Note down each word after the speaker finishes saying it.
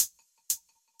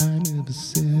never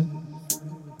said,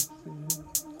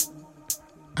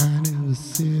 I never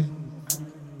said,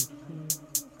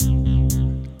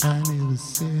 I never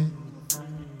said,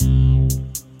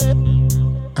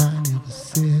 I never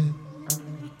said,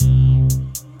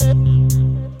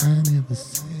 I never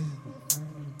said,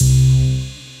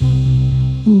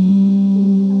 ooh,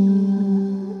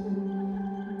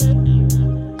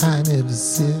 I never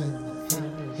said,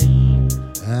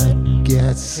 I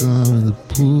got some in the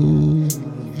pool.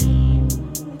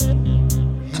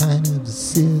 I never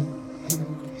said,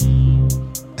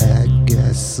 I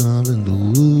got something to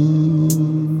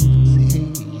lose.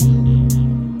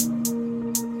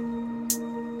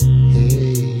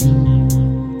 Hey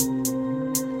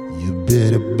you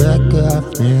better back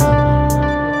off now.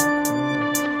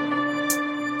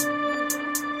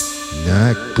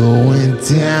 Not going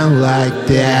down like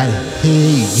that.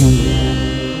 Hey you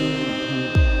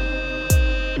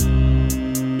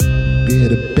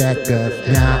better back off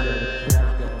now.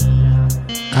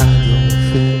 I don't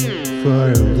think for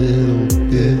a little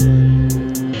bit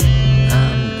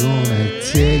I'm gonna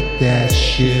take that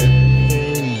shit.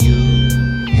 Hey you,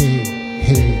 hey,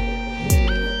 hey,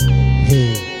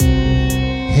 hey,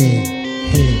 hey,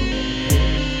 hey,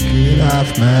 get off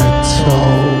my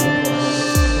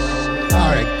toes, or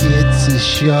I get to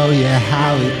show you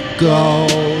how it goes.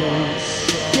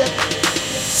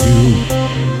 You,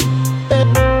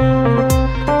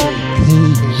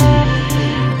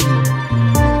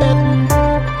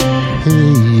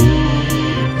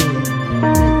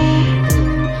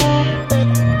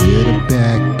 better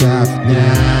back off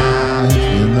now if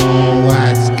you know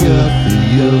what's good for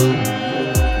you.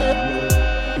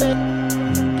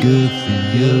 Good for you.